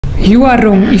You are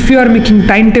wrong if you are making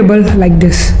timetable like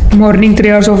this. Morning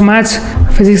 3 hours of maths,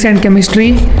 physics and chemistry,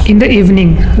 in the evening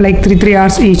like 3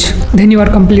 hours each. Then you are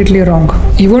completely wrong.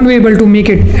 You won't be able to make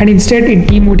it, and instead it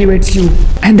demotivates you.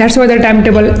 And that's why the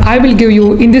timetable I will give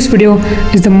you in this video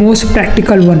is the most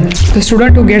practical one. The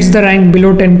student who gets the rank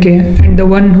below 10k and the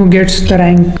one who gets the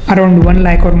rank around 1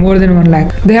 lakh or more than 1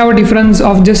 lakh, they have a difference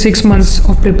of just 6 months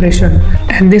of preparation.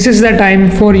 And this is the time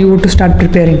for you to start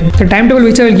preparing. The timetable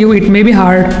which I will give, it may be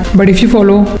hard, but if you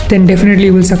follow, then definitely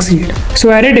you will succeed. So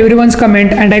I read everyone's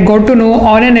comment and I got to know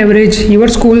on an average your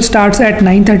school starts at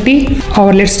 9:30, or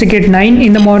let's take it 9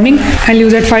 in the morning, and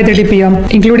leaves at 5:30 p.m.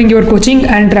 including your coaching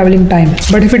and traveling time.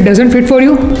 But if it doesn't fit for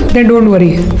you, then don't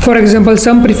worry. For example,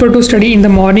 some prefer to study in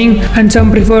the morning and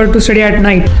some prefer to study at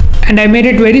night. And I made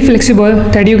it very flexible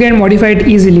that you can modify it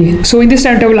easily. So in this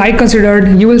timetable, I considered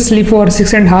you will sleep for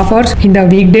 6.5 hours in the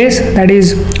weekdays, that is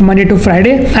Monday to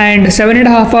Friday, and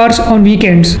 7.5 hours on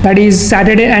weekends, that is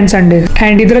Saturday and Sunday.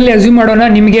 And ಇದರಲ್ಲಿ assume ಮಾಡೋಣ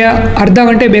ನಿಮಗೆ ಅರ್ಧ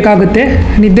ಗಂಟೆ ಬೇಕಾಗುತ್ತೆ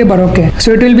ನಿದ್ದೆ ಬರೋಕೆ. So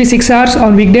it will be 6 hours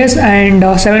on weekdays and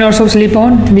 7 hours of sleep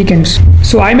on weekends.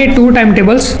 So I made 2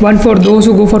 timetables, one for those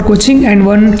who go for coaching and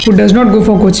one who does not go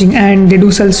for coaching and they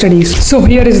do self studies. So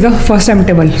here is the first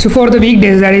timetable. So for the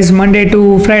weekdays, that is Monday to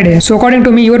Friday. So according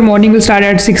to me, your morning will start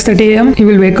at 6:30 a.m. You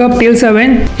will wake up till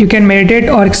 7. You can meditate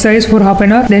or exercise for half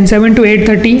an hour. Then 7 to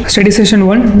 8:30, study session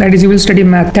 1. That is you will study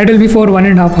math. That will be for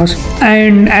 1.5 hours.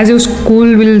 And as your school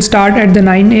will start at the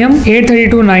 9 a.m., 8:30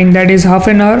 to 9, that is half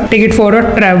an hour. Take it for a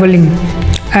traveling.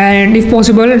 And if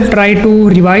possible, try to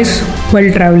revise while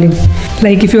traveling.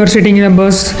 Like if you are sitting in a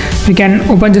bus, you can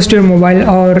open just your mobile,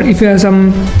 or if you have some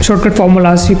shortcut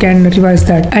formulas, you can revise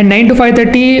that. And 9 to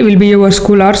 5:30 will be your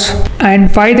school hours,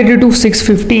 and 5:30 to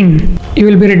 6:15 you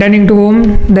will be returning to home,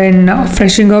 then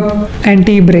freshing up and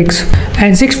tea breaks.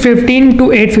 And 6:15 to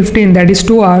 8:15, that is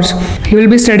 2 hours, you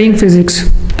will be studying physics.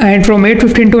 And from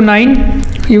 8:15 to 9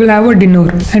 you will have a dinner,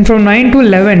 and from 9 to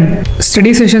 11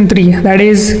 study session 3, that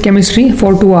is chemistry,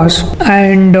 for 2 hours.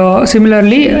 And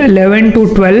similarly 11 to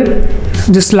 12,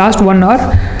 just last 1 hour,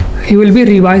 you will be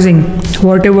revising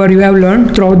whatever you have learned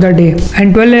throughout the day.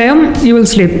 And 12 a.m. you will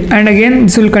sleep, and again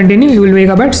this will continue. You will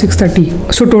wake up at 6:30.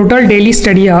 So total daily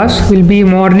study hours will be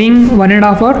morning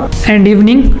 1.5 hour and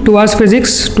evening 2 hours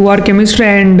physics, 2 hour chemistry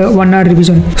and 1 hour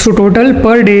revision. So total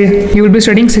per day you will be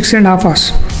studying 6.5 hours.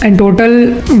 And total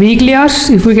weekly hours,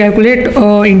 if we calculate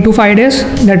into 5 days,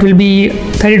 that will be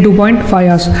 32.5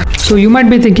 hours. So you might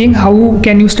be thinking, how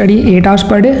can you study 8 hours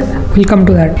per day? We'll come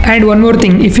to that. And one more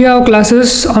thing, if you have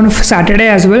classes on Saturday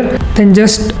as well, then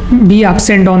just be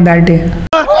absent on that day.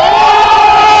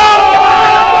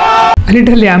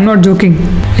 Literally, I'm not joking.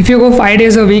 If you go 5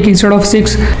 days a week instead of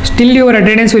 6, still your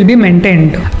attendance will be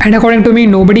maintained. And according to me,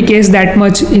 nobody cares that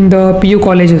much in the PU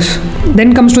colleges. Then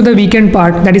comes to the weekend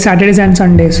part, that is Saturdays and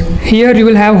Sundays. Here you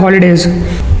will have holidays,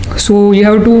 so you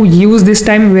have to use this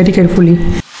time very carefully.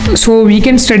 So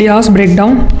weekend study hours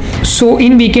breakdown. So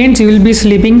in weekends you will be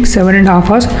sleeping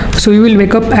 7.5 hours. So you will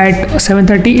wake up at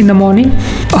 7:30 in the morning.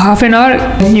 Half an hour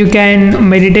you can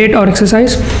meditate or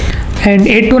exercise. And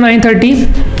 8 to 9:30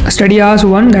 study hours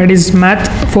 1, that is math,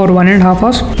 for 1.5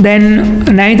 hours. Then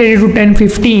 9:30 to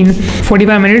 10:15,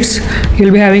 45 minutes, you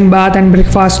will be having bath and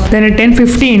breakfast. Then at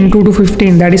 10:15, 2 to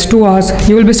 15, that is 2 hours,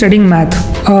 you will be studying math.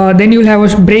 Then you will have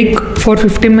a break for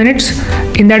 15 minutes.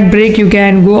 In that break you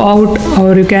can go out, or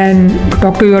you can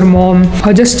talk to your mom,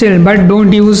 or just chill, but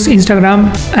don't use Instagram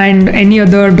and any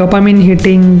other dopamine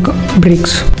hitting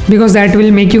breaks, because that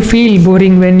will make you feel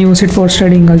boring when you sit for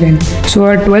studying again. So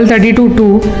at 12:30 to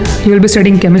 2 you will be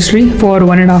studying chemistry for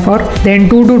 1.5 hour. Then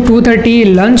 2 to 2:30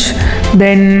 lunch.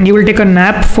 Then you will take a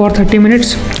nap for 30 minutes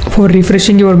for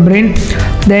refreshing your brain.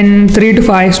 Then 3 to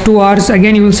 5, 2 hours,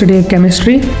 again you will study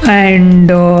chemistry.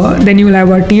 And then you will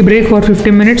have a tea break for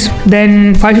 15 minutes. Then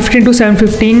 5:15 to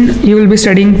 7:15 you will be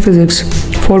studying physics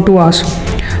for 2 hours.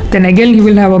 Then again you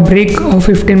will have a break of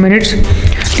 15 minutes.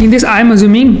 In this, I am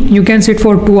assuming you can sit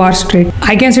for 2 hours straight.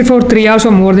 I can sit for 3 hours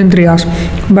or more than 3 hours.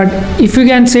 But if you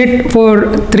can sit for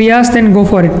 3 hours, then go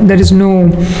for it. There is no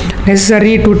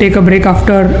necessary to take a break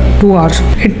after 2 hours.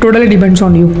 It totally depends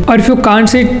on you. Or if you can't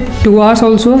sit 2 hours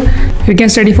also, you can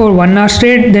study for 1 hour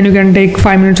straight. Then you can take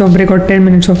 5 minutes of break or 10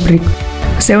 minutes of break.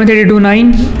 7:30 to 9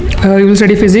 you will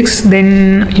study physics. Then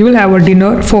you will have a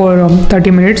dinner for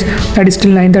 30 minutes, that is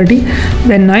till 9:30.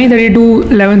 Then 9:30 to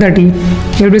 11:30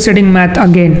 you will be studying math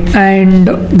again.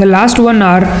 And the last 1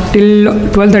 hour till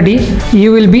 12:30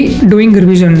 you will be doing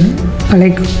revision,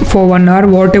 like for 1 hour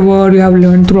whatever you have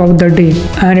learned throughout the day.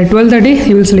 And at 12:30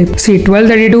 you will sleep. See,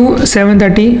 12:30 to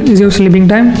 7:30 is your sleeping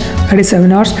time, that is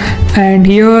 7 hours.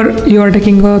 And here you are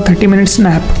taking a 30 minutes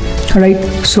nap. right?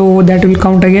 So that will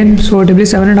count again. So it will be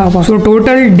 7.5 hours. So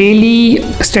total daily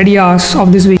study hours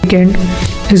of this weekend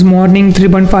is morning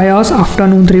 3.5 hours,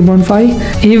 afternoon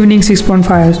 3.5, evening 6.5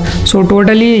 hours. So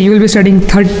totally you will be studying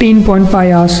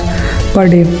 13.5 hours per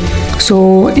day.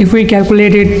 So if we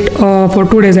calculate it for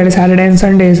 2 days, that is Saturday and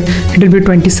Sundays, it will be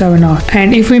 27 hours.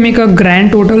 And if we make a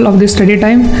grand total of this study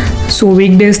time, so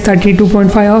weekdays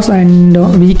 32.5 hours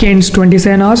and weekends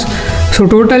 27 hours. So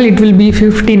total it will be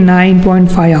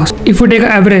 59.5 hours. If we take an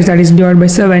average, that is divided by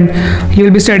 7, you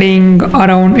will be studying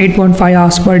around 8.5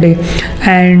 hours per day.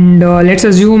 And let's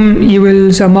assume you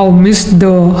will somehow miss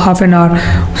the half an hour.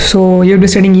 So you'll be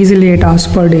studying easily 8 hours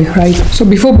per day, right? So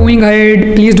before moving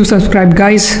ahead, please do subscribe,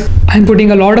 guys. I'm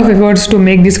putting a lot of efforts to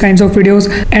make these kinds of videos,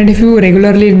 and if you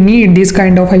regularly need these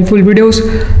kind of helpful videos,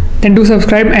 then do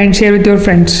subscribe and share with your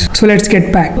friends. So let's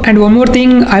get back. And one more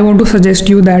thing, I want to suggest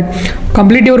you that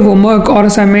complete your homework or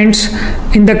assignments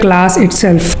in the class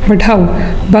itself. But how?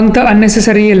 Bunk the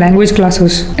unnecessary language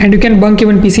classes, and you can bunk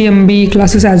even PCMB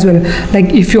classes as well. Like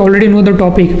if you already know the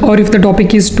topic, or if the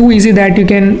topic is too easy that you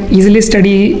can easily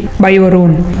study by your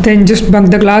own, then just bunk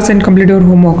the class and complete your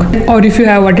homework. Or if you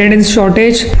have attendance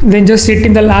shortage, then just sit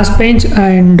in the last bench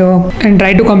and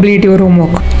try to complete your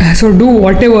homework. So do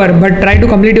whatever, but try to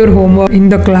complete your homework in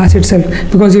the class itself,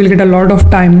 because you will get a lot of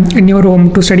time in your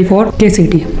home to study for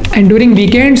KCET. And during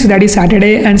weekends, that is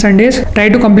Saturday and Sundays, try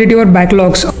to complete your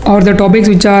backlogs or the topics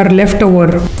which are left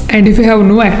over. And if you have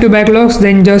no active backlogs,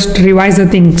 then just revise the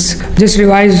things. Just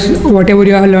revise whatever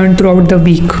you have learned throughout the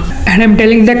week. And I'm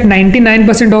telling that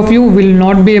 99% of you will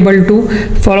not be able to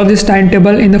follow this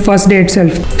timetable in the first day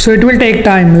itself. So it will take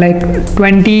time, like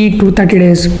 20 to 30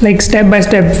 days, like step by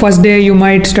step. First day you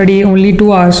might study only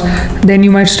 2 hours, then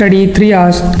you might study 3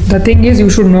 hours. The thing is, you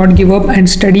should not give up and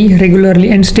study regularly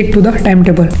and stick to the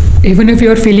timetable. Even if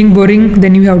you are feeling boring,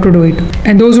 then you have to do it.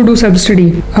 And those who do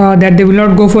self-study, that they will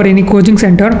not go for any coaching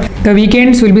center, the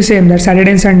weekends will be same, that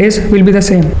Saturday and Sundays will be the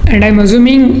same. And I'm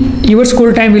assuming your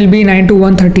school time will be 9 to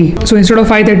 1:30. So instead of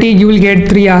 5:30, you will get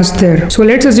 3 hours there. So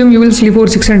let's assume you will sleep for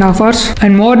 6.5 hours,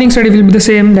 and morning study will be the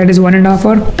same, that is 1.5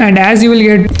 hour. And as you will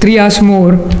get 3 hours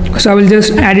more, so I will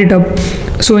just add it up.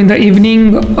 So in the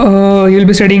evening, you'll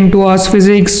be studying 2 hours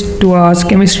physics, 2 hours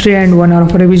chemistry, and 1 hour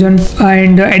of revision,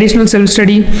 and additional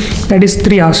self-study, that is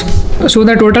 3 hours. So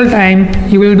the total time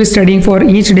you will be studying for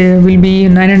each day will be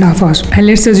 9.5 hours. And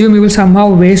let's assume you will somehow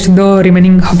waste the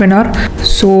remaining half an hour.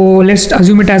 So let's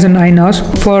assume it as a 9 hours.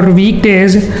 For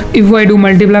weekdays, if I do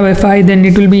multiply by 5, then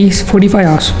it will be 45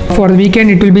 hours. For the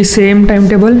weekend, it will be same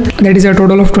timetable, that is a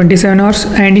total of 27 hours.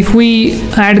 And if we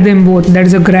add them both, that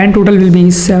is a grand total will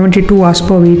be 72 hours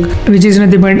per week, which is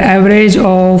nothing but average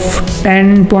of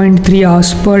 10.3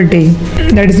 hours per day.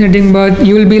 That is nothing but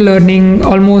you will be learning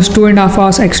almost 2.5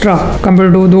 hours extra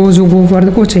compared to those who go for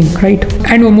the coaching, right?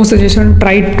 And one more suggestion,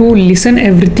 try to listen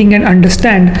everything and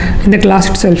understand in the class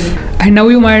itself. And now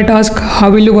you might ask, how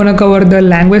will you gonna cover the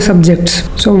language subjects?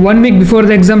 So 1 week before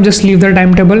the exam, just leave the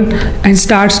timetable and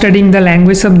start studying the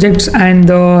language subjects and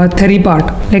the theory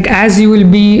part. Like as you will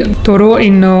be thorough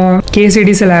in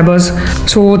KCET syllabus,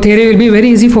 so theory will be very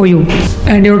easy for you.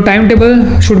 And your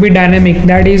timetable should be dynamic,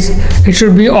 that is, it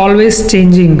should be always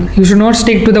changing. You should not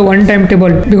stick to the one timetable,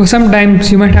 because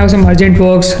sometimes you might have some urgent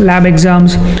works, lab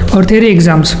exams, or theory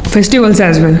exams, festivals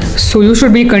as well. So you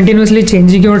should be continuously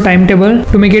changing your timetable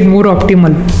to make it more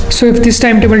optimal. So if this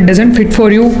timetable doesn't fit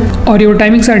for you, or your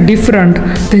timings are different,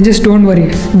 then just don't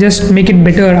worry, just make it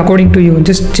better according to you.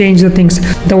 Just change the things.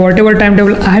 The whatever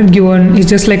timetable I have given is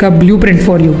just like a blueprint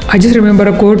for you. I just remember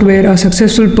a quote where a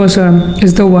successful person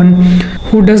is the one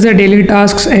who does the daily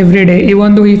tasks every day,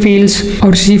 even though he feels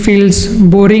or she feels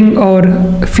boring or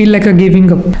feel like a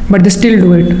giving up, but they still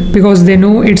do it because they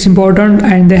know it's important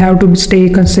and they have to stay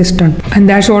consistent. And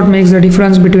that's what makes the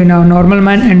difference between a normal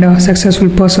man and a successful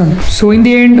person. So in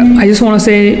the end, I just want to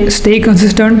say, stay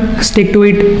consistent, stick to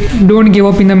it, don't give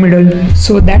up in the middle.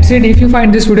 So that's it. If you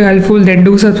find this video helpful, then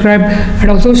do subscribe and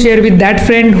also share with that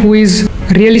friend who is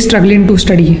really struggling to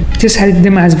study. Just help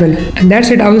them as well. And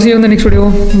that's it. I will see you in the next video.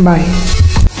 Bye.